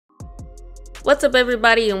What's up,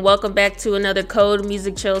 everybody, and welcome back to another Code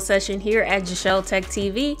Music Chill session here at Jashelle Tech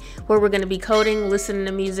TV, where we're going to be coding, listening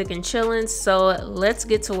to music, and chilling. So let's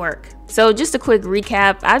get to work. So just a quick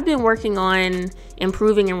recap, I've been working on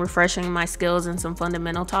improving and refreshing my skills in some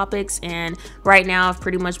fundamental topics, and right now I've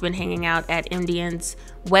pretty much been hanging out at MDN's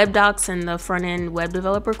Web Docs and the front-end web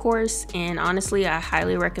developer course, and honestly I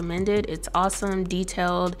highly recommend it. It's awesome,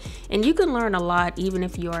 detailed, and you can learn a lot even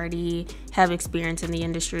if you already have experience in the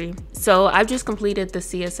industry. So I've just completed the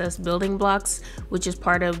CSS building blocks, which is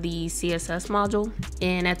part of the CSS module,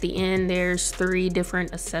 and at the end there's 3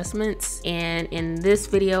 different assessments, and in this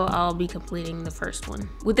video I'll be completing the first one.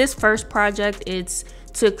 With this first project, it's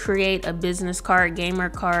to create a business card, gamer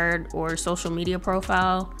card, or social media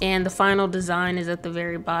profile, and the final design is at the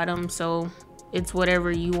very bottom, so it's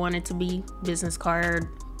whatever you want it to be: business card,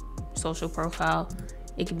 social profile.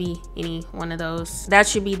 It could be any one of those. That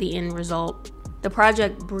should be the end result. The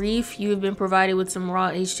project brief: you've been provided with some raw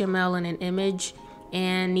HTML and an image,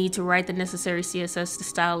 and need to write the necessary CSS to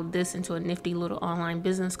style this into a nifty little online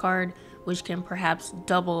business card, which can perhaps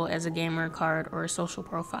double as a gamer card or a social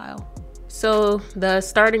profile. So the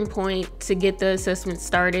starting point to get the assessment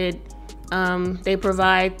started, they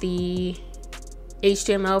provide the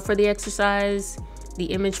HTML for the exercise, the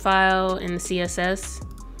image file, and the CSS.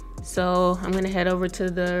 So I'm gonna head over to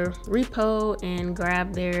the repo and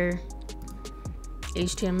grab their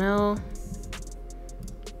HTML,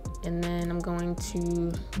 and then I'm going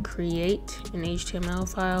to create an HTML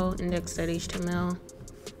file, index.html.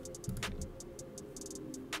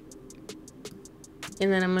 And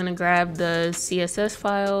then I'm gonna grab the CSS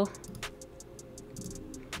file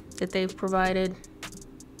that they've provided.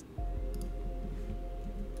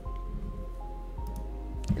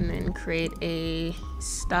 And then create a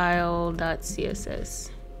style.css.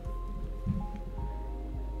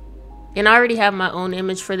 And I already have my own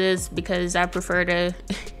image for this because I prefer to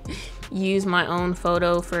use my own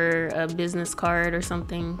photo for a business card or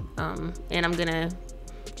something. And I'm gonna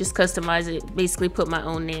just customize it, basically put my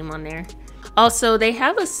own name on there. Also, they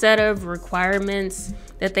have a set of requirements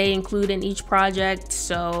that they include in each project.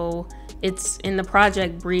 So it's in the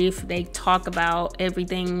project brief, they talk about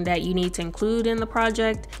everything that you need to include in the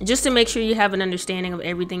project, just to make sure you have an understanding of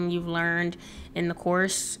everything you've learned in the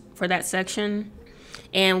course for that section.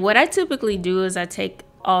 And what I typically do is I take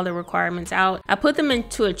all the requirements out. I put them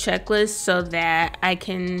into a checklist so that I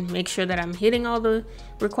can make sure that I'm hitting all the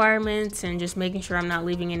requirements and just making sure I'm not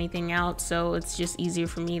leaving anything out. So it's just easier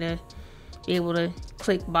for me to be able to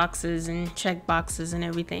click boxes and check boxes and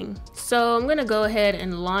everything. So I'm gonna go ahead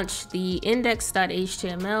and launch the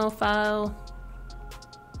index.html file.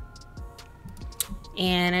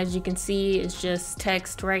 And as you can see, it's just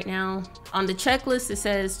text right now. On the checklist, it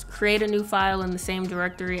says create a new file in the same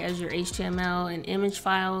directory as your HTML and image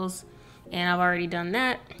files. And I've already done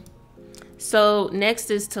that. So next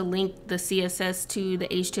is to link the CSS to the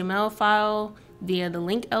HTML file via the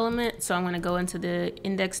link element. So I'm going to go into the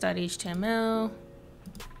index.html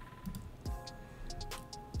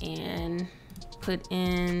and put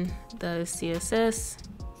in the CSS.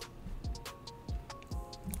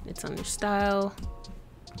 It's under style.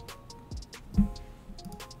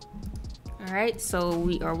 All right, so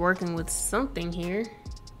we are working with something here.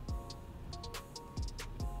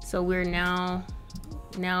 So we're now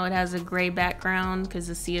it has a gray background because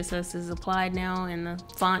the CSS is applied now and the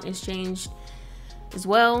font is changed as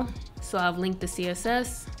well. So I've linked the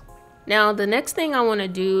CSS. Now the next thing I want to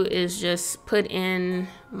do is just put in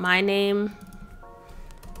my name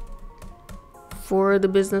for the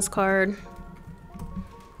business card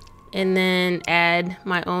and then add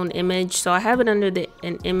my own image. So I have it under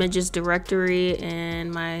an images directory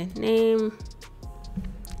and my name.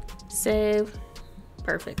 Save.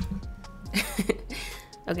 Perfect.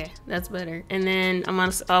 Okay, that's better. And then I'm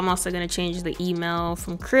also gonna change the email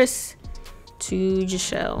from Chris to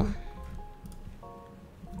Jashelle.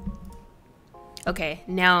 Okay,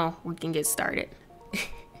 now we can get started.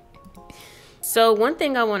 So one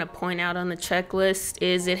thing I want to point out on the checklist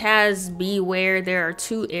is it has beware there are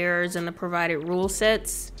 2 errors in the provided rule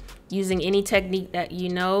sets. Using any technique that you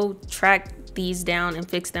know, track these down and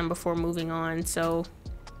fix them before moving on. So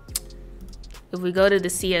if we go to the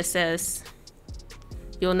CSS,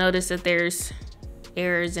 you'll notice that there's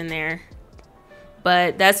errors in there.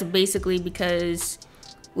 But that's basically because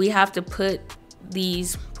we have to put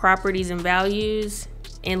these properties and values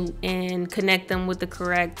and connect them with the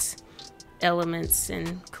correct elements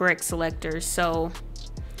and correct selectors. So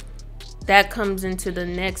that comes into the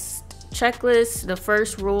next checklist. The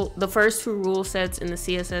first 2 rule sets in the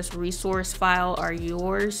CSS resource file are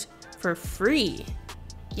yours for free.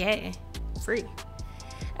 Yeah, free.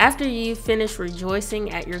 After you finish rejoicing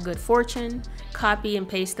at your good fortune, copy and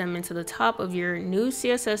paste them into the top of your new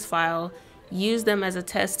CSS file. Use them as a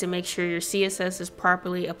test to make sure your CSS is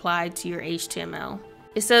properly applied to your HTML.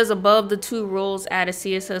 It says above the two rules, add a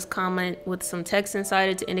CSS comment with some text inside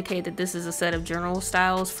it to indicate that this is a set of general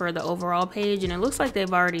styles for the overall page, and it looks like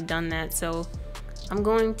they've already done that, so I'm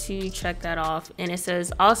going to check that off. And it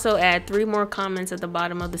says also add 3 more comments at the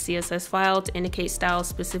bottom of the CSS file to indicate styles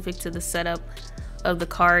specific to the setup of the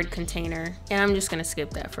card container, and I'm just going to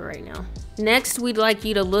skip that for right now. Next, we'd like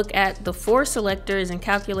you to look at the 4 selectors and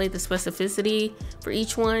calculate the specificity for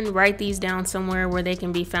each one. Write these down somewhere where they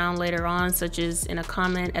can be found later on, such as in a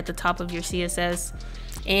comment at the top of your CSS.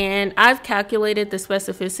 And I've calculated the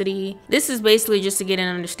specificity. This is basically just to get an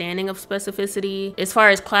understanding of specificity as far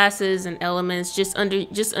as classes and elements, just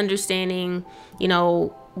understanding, you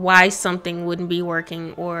know, why something wouldn't be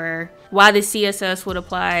working or why the CSS would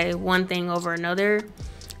apply one thing over another.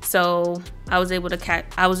 So I was able to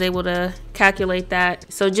calculate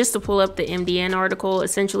that. So just to pull up the MDN article,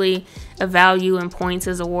 essentially a value and points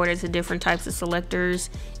is awarded to different types of selectors,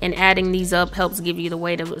 and adding these up helps give you the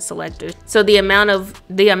weight of a selector. So the amount of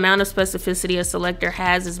specificity a selector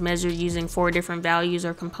has is measured using 4 different values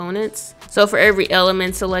or components. So for every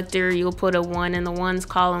element selector, you'll put a 1 in the ones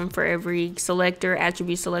column. For every selector,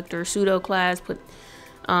 attribute selector, pseudo class, put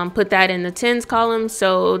that in the tens column.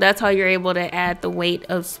 So that's how you're able to add the weight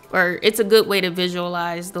of, or it's a good way to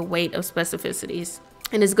visualize the weight of specificities.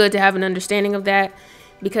 And it's good to have an understanding of that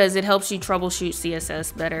because it helps you troubleshoot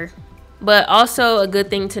CSS better. But also a good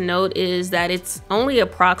thing to note is that it's only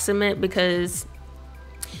approximate because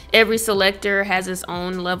every selector has its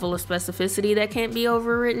own level of specificity that can't be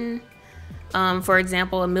overwritten. For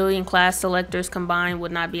example, a million class selectors combined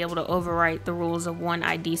would not be able to overwrite the rules of one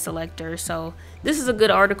ID selector. So this is a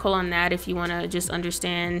good article on that if you want to just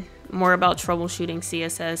understand more about troubleshooting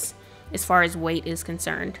CSS as far as weight is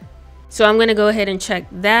concerned. So I'm going to go ahead and check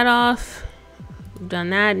that off. We've done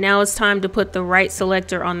that. Now it's time to put the right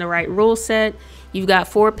selector on the right rule set. You've got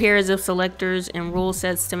 4 pairs of selectors and rule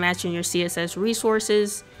sets to match in your CSS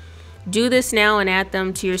resources. Do this now and add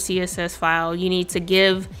them to your CSS file. You need to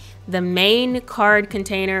give the main card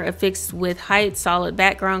container affixed with height, solid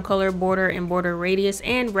background color, border, and border radius,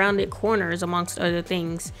 and rounded corners, amongst other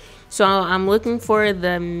things. So I'm looking for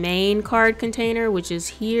the main card container, which is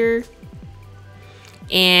here,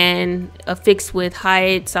 and affixed with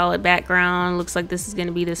height, solid background. Looks like this is going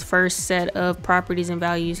to be this first set of properties and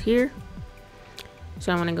values here.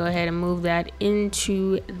 So I'm going to go ahead and move that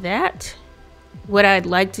into that. What I'd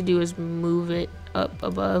like to do is move it up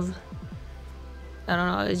above. I don't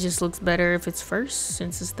know, it just looks better if it's first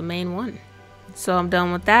since it's the main one. So I'm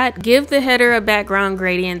done with that. Give the header a background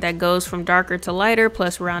gradient that goes from darker to lighter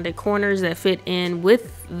plus rounded corners that fit in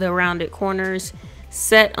with the rounded corners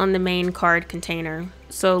set on the main card container.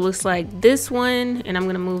 So it looks like this one, and I'm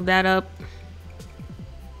gonna move that up.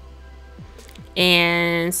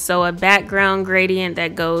 And so a background gradient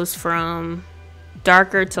that goes from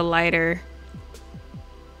darker to lighter.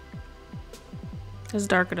 It's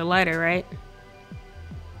darker to lighter, right?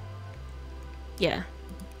 Yeah,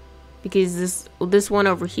 because this one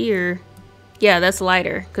over here, yeah, that's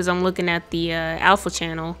lighter because I'm looking at the alpha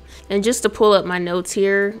channel. And just to pull up my notes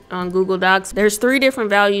here on Google Docs, there's 3 different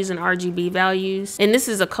values in RGB values, and this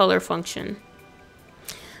is a color function.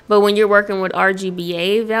 But when you're working with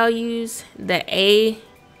RGBA values, the A,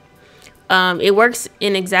 it works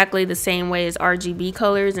in exactly the same way as RGB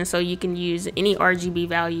colors, and so you can use any RGB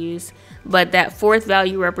values. But that 4th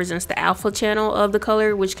value represents the alpha channel of the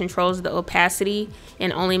color, which controls the opacity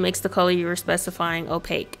and only makes the color you were specifying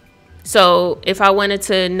opaque. So if I wanted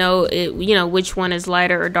to know which one is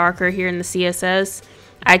lighter or darker here in the CSS,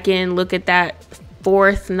 I can look at that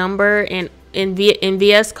 4th number. And in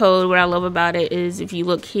VS Code, what I love about it is if you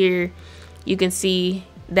look here, you can see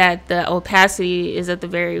that the opacity is at the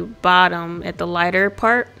very bottom at the lighter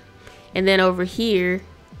part, and then over here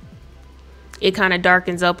it kind of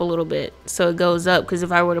darkens up a little bit, so it goes up, because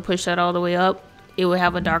if I were to push that all the way up, it would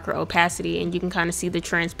have a darker opacity, and you can kind of see the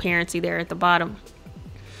transparency there at the bottom.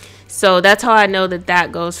 So that's how I know that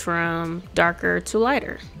that goes from darker to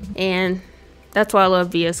lighter, and that's why I love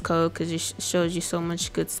VS Code, because it shows you so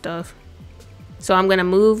much good stuff. So I'm gonna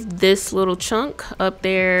move this little chunk up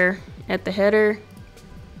there at the header,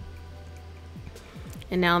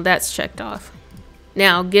 and now that's checked off.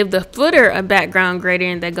 Now give the footer a background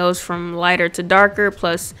gradient that goes from lighter to darker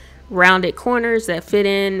plus rounded corners that fit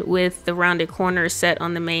in with the rounded corners set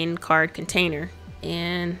on the main card container.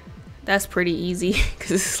 And that's pretty easy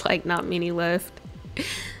because it's like not many left.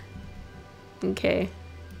 Okay,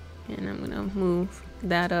 and I'm gonna move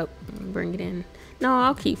that up and bring it in. No,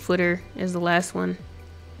 I'll keep footer as the last one.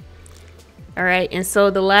 All right, and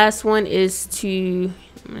so the last one is to,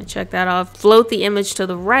 I'm gonna check that off, float the image to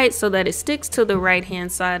the right so that it sticks to the right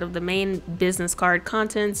hand side of the main business card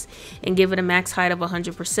contents and give it a max height of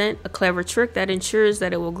 100%, a clever trick that ensures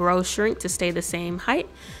that it will grow shrink to stay the same height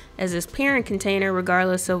as its parent container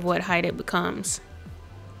regardless of what height it becomes.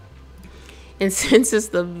 And since it's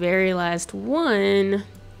the very last one,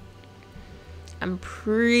 I'm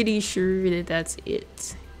pretty sure that that's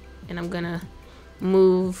it. And I'm gonna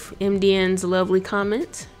move MDN's lovely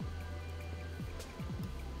comment.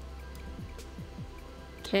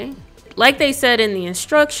 Okay, like they said in the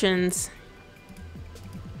instructions,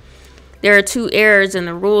 there are 2 errors in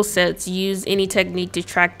the rule sets. Use any technique to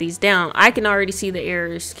track these down. I can already see the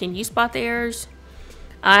errors. Can you spot the errors?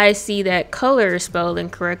 I see that color is spelled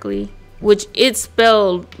incorrectly, which it's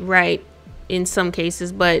spelled right in some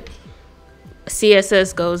cases, but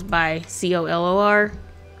CSS goes by COLOR.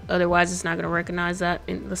 Otherwise, it's not going to recognize that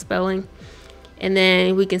in the spelling. And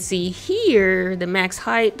then we can see here the max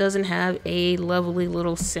height doesn't have a lovely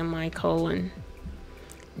little semicolon.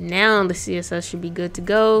 Now the CSS should be good to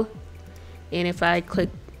go. And if I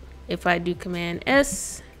do Command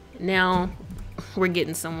S, now we're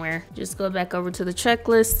getting somewhere. Just go back over to the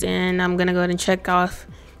checklist, and I'm going to go ahead and check off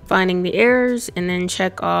finding the errors and then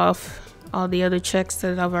check off all the other checks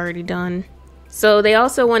that I've already done. So they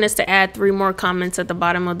also want us to add 3 more comments at the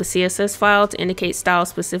bottom of the CSS file to indicate style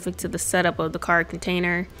specific to the setup of the card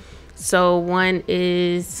container. So one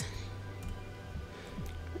is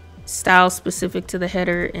style specific to the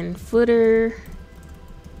header and footer,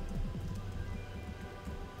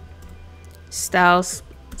 style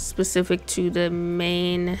specific to the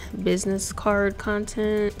main business card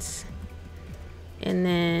contents, and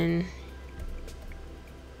then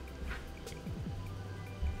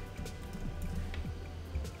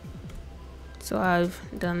so I've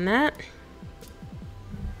done that.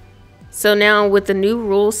 So now with the new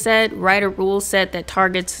rule set, write a rule set that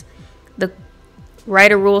targets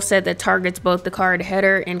both the card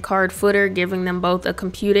header and card footer, giving them both a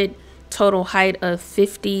computed total height of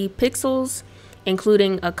 50 pixels,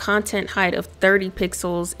 including a content height of 30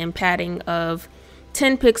 pixels and padding of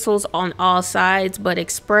 10 pixels on all sides, but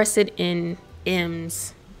express it in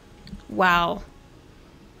ems. Wow.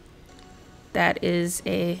 That is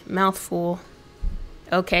a mouthful.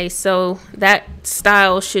 Okay, so that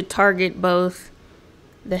style should target both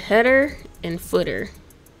the header and footer.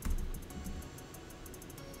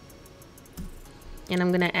 And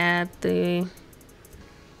I'm gonna add the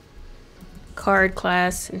card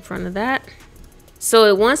class in front of that. So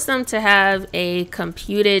it wants them to have a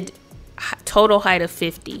computed total height of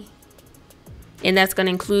 50. And that's gonna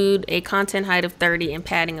include a content height of 30 and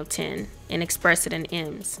padding of 10 and express it in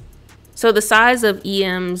ems. So the size of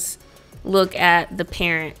ems, look at the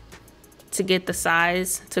parent to get the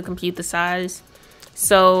size, to compute the size.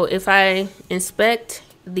 So if I inspect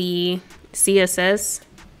the CSS,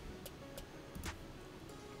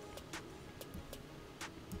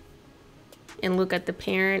 and look at the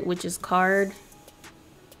parent, which is card,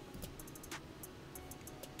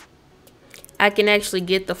 I can actually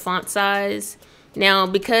get the font size. Now,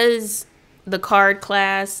 because the card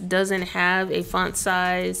class doesn't have a font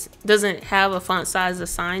size,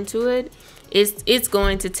 assigned to it, it's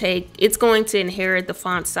going to inherit the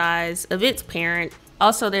font size of its parent.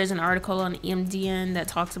 Also, there's an article on MDN that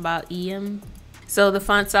talks about EM. So the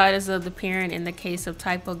font size of the parent in the case of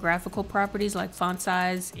typographical properties like font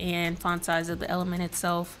size, and font size of the element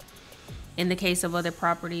itself in the case of other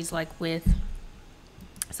properties like width.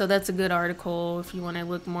 So that's a good article if you want to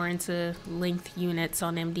look more into length units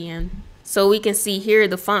on MDN. So we can see here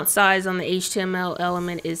the font size on the HTML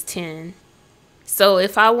element is 10. So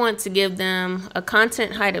if I want to give them a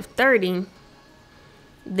content height of 30,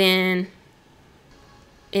 then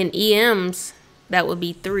in EMs that would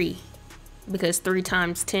be 3, because 3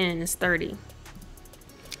 times 10 is 30.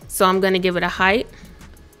 So I'm going to give it a height,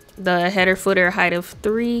 the header footer height of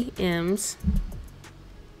 3 ems.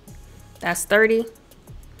 That's 30.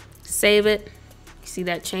 Save it. You see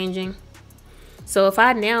that changing? So if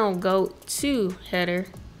I now go to header,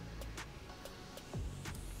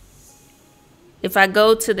 if I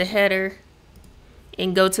go to the header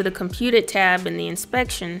and go to the computed tab in the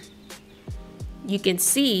inspection, you can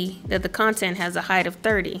see that the content has a height of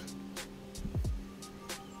 30.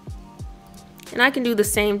 And I can do the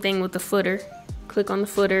same thing with the footer. Click on the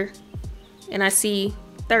footer and I see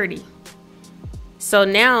 30. So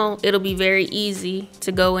now it'll be very easy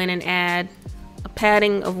to go in and add a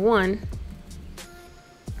padding of 1,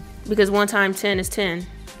 because 1 times 10 is 10.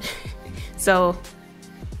 So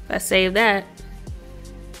if I save that,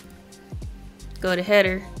 Go to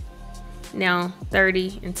header. Now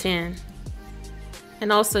 30 and 10.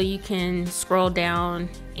 And also you can scroll down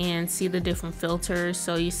and see the different filters.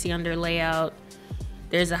 So you see under layout,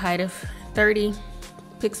 there's a height of 30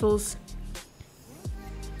 pixels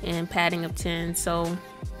and padding of 10. So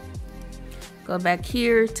go back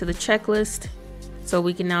here to the checklist. So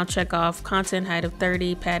we can now check off content height of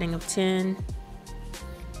 30, padding of 10.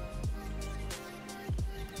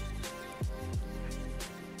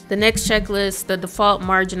 The next checklist, the default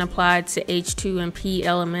margin applied to H2 and P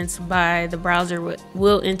elements by the browser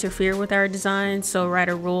will interfere with our design. So write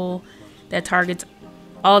a rule that targets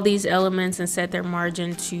all these elements and set their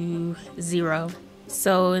margin to 0.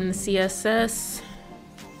 So in the CSS,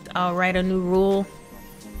 I'll write a new rule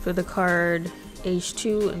for the card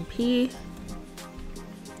H2 and P.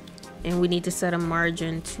 And we need to set a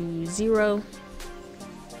margin to 0.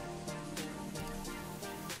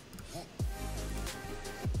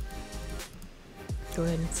 Go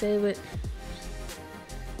ahead and save it.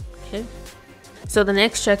 Okay. So the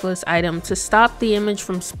next checklist item, to stop the image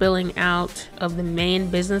from spilling out of the main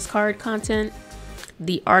business card content,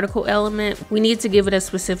 the article element, we need to give it a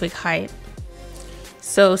specific height.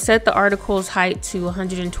 So set the article's height to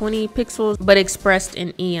 120 pixels, but expressed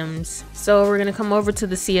in EMs. So we're gonna come over to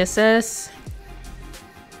the CSS,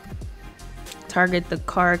 target the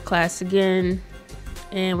card class again,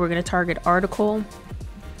 and we're gonna target article.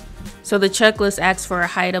 So the checklist asks for a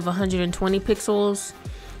height of 120 pixels.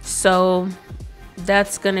 So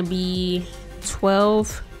that's gonna be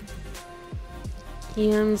 12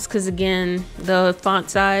 EMs, because again, the font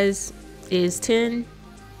size is 10.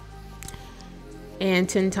 And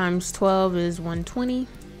 10 times 12 is 120.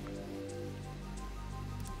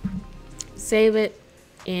 Save it,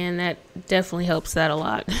 and that definitely helps that a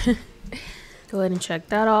lot. Go ahead and check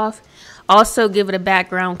that off. Also give it a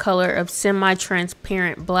background color of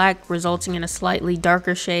semi-transparent black, resulting in a slightly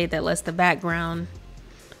darker shade that lets the background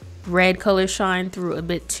red color shine through a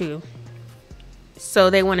bit too. So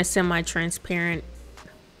they want a semi-transparent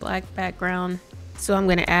black background. So I'm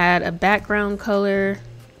gonna add a background color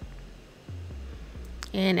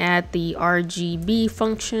and add the RGB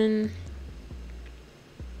function,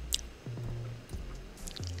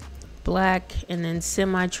 black, and then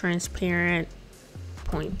semi-transparent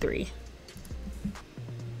 0.3.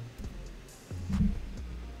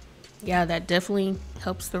 Yeah, that definitely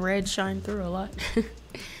helps the red shine through a lot.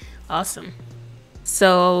 Awesome.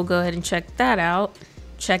 So go ahead and check that out.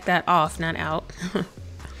 Check that off, not out.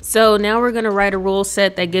 So now we're going to write a rule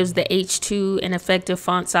set that gives the H2 an effective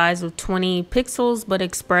font size of 20 pixels, but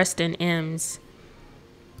expressed in EMs.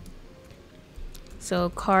 So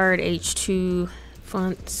card H2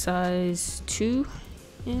 font size 2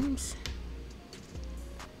 EMs.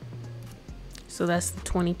 So that's the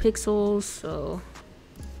 20 pixels. So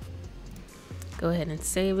go ahead and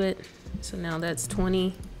save it. So now that's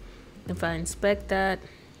 20. If I inspect that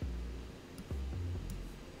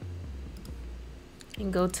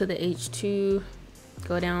and go to the H2,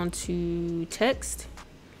 go down to text,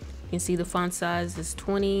 you can see the font size is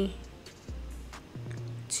 20,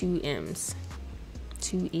 2 EMs.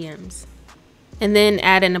 And then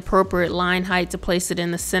add an appropriate line height to place it in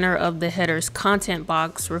the center of the header's content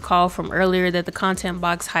box. Recall from earlier that the content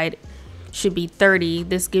box height should be 30.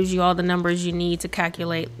 This gives you all the numbers you need to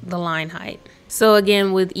calculate the line height. So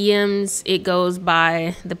again, with EMs, it goes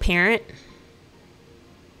by the parent.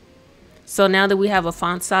 So now that we have a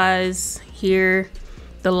font size here,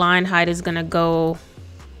 the line height is gonna go,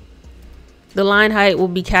 the line height will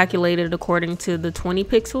be calculated according to the 20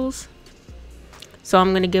 pixels. So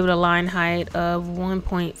I'm gonna give it a line height of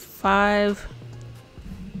 1.5.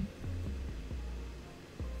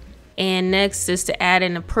 And next is to add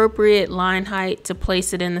an appropriate line height to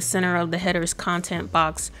place it in the center of the header's content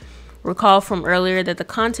box. Recall from earlier that the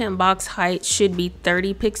content box height should be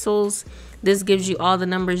 30 pixels. This gives you all the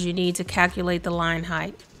numbers you need to calculate the line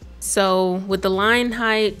height. So with the line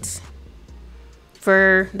height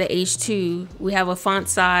for the H2, we have a font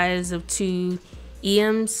size of 2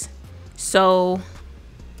 EMs. So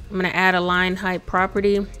I'm gonna add a line height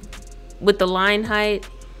property. With the line height,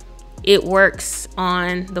 it works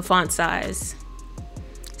on the font size.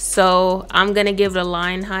 So I'm gonna give it a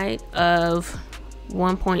line height of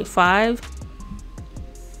 1.5.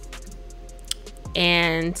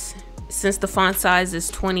 And since the font size is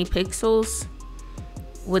 20 pixels,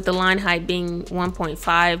 with the line height being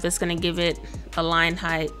 1.5, it's gonna give it a line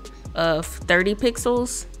height of 30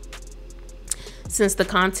 pixels. Since the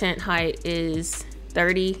content height is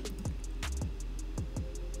 30,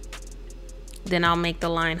 then I'll make the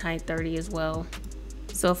line height 30 as well.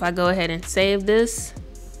 So if I go ahead and save this,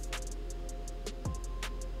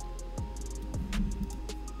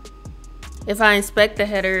 If I inspect the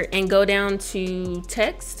header and go down to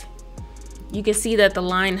text, you can see that the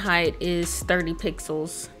line height is 30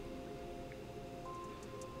 pixels.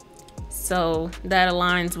 So that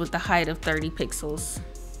aligns with the height of 30 pixels.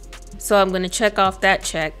 So I'm going to check off that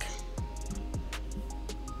check.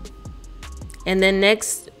 And then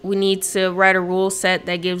next we need to write a rule set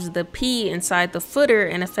that gives the P inside the footer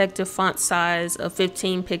an effective font size of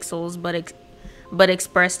 15 pixels but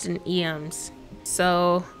expressed in EMs.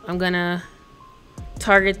 So I'm going to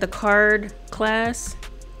target the card class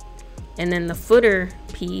and then the footer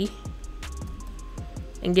P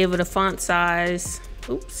and give it a font size.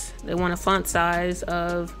 Oops, they want a font size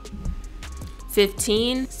of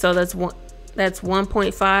 15, so that's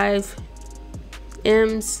 1.5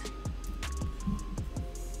 M's.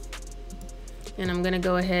 And I'm gonna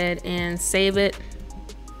go ahead and save it,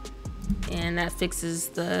 and that fixes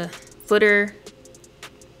the footer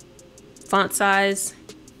font size.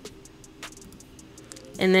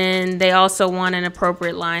 And then they also want an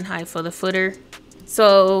appropriate line height for the footer.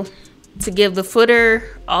 So to give the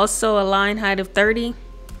footer also a line height of 30,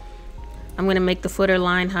 I'm going to make the footer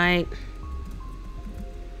line height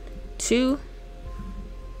 2.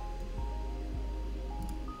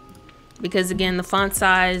 Because again, the font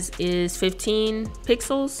size is 15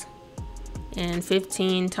 pixels and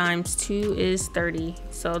 15 times 2 is 30.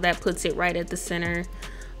 So that puts it right at the center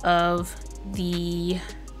of the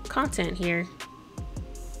content here.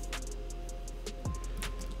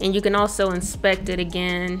 And you can also inspect it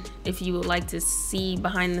again if you would like to see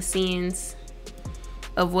behind the scenes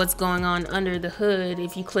of what's going on under the hood.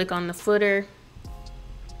 If you click on the footer,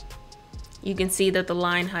 you can see that the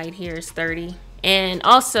line height here is 30. And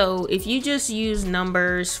also, if you just use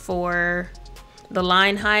numbers for the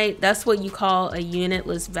line height, that's what you call a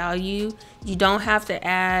unitless value. You don't have to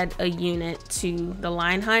add a unit to the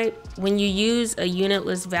line height. When you use a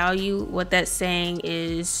unitless value, what that's saying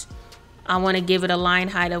is, I want to give it a line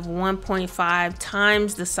height of 1.5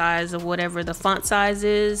 times the size of whatever the font size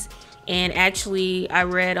is. And actually, I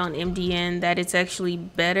read on MDN that it's actually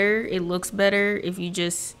better. It looks better if you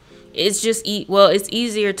just, it's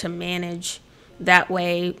easier to manage that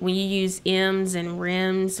way. When you use M's and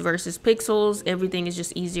rims versus pixels, everything is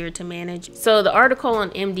just easier to manage. So the article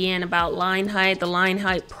on MDN about line height, the line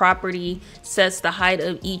height property sets the height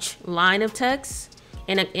of each line of text.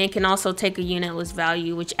 And it can also take a unitless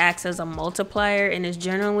value, which acts as a multiplier and is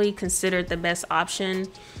generally considered the best option.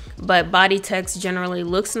 But body text generally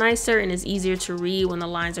looks nicer and is easier to read when the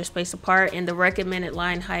lines are spaced apart. And the recommended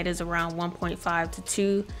line height is around 1.5 to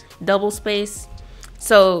 2 double space.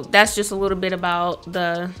 So that's just a little bit about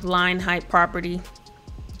the line height property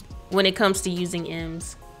when it comes to using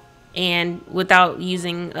M's and without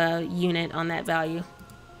using a unit on that value.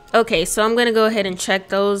 Okay, so I'm gonna go ahead and check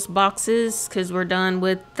those boxes because we're done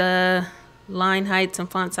with the line heights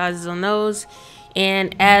and font sizes on those.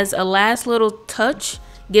 And as a last little touch,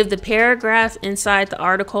 give the paragraph inside the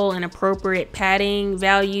article an appropriate padding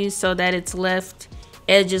value so that its left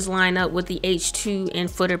edges line up with the H2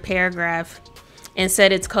 and footer paragraph, and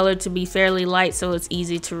set its color to be fairly light so it's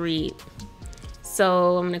easy to read.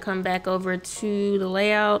 So I'm gonna come back over to the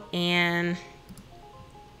layout and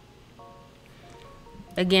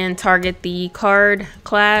again target the card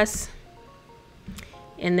class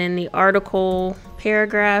and then the article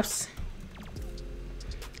paragraphs.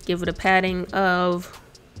 Give it a padding of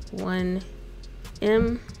 1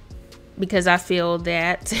 M because I feel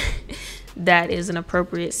that that is an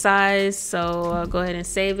appropriate size. So I'll go ahead and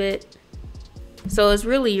save it. So it's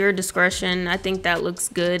really your discretion. I think that looks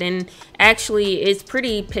good, and actually it's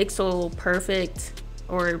pretty pixel perfect,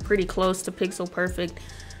 or pretty close to pixel perfect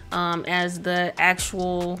as the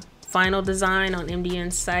actual final design on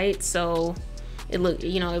MDN's site. So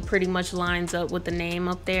it pretty much lines up with the name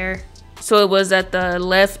up there. So it was that the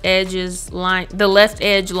left edge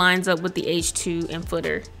lines up with the H2 and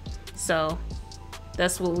footer. So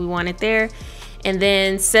that's what we wanted there. And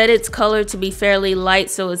then set its color to be fairly light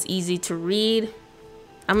so it's easy to read.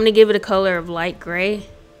 I'm gonna give it a color of light gray.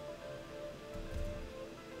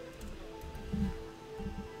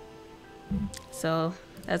 So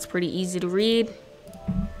that's pretty easy to read.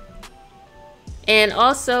 And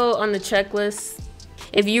also on the checklist,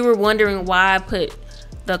 if you were wondering why I put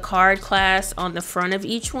the card class on the front of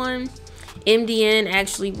each one, MDN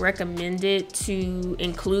actually recommended to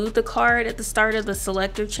include the card at the start of the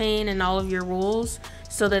selector chain in all of your rules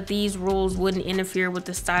so that these rules wouldn't interfere with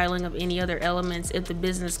the styling of any other elements if the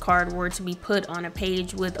business card were to be put on a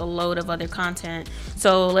page with a load of other content.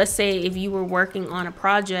 So let's say if you were working on a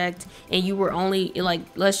project and you were only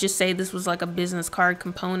let's just say this was like a business card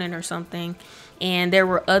component or something, and there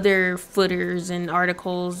were other footers and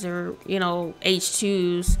articles or, you know,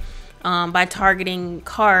 H2s, by targeting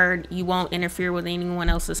card, you won't interfere with anyone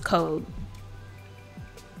else's code.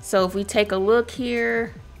 So if we take a look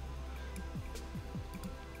here,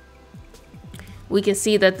 we can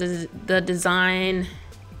see that the design,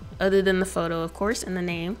 other than the photo, of course, and the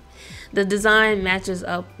name, the design matches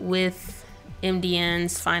up with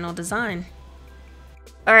MDN's final design.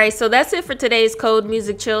 All right, so that's it for today's Code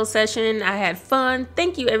Music Chill session. I had fun.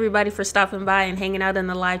 Thank you everybody for stopping by and hanging out in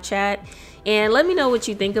the live chat. And let me know what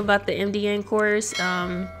you think about the MDN course.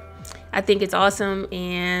 I think it's awesome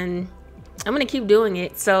and I'm gonna keep doing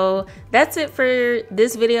it. So that's it for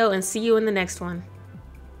this video and see you in the next one.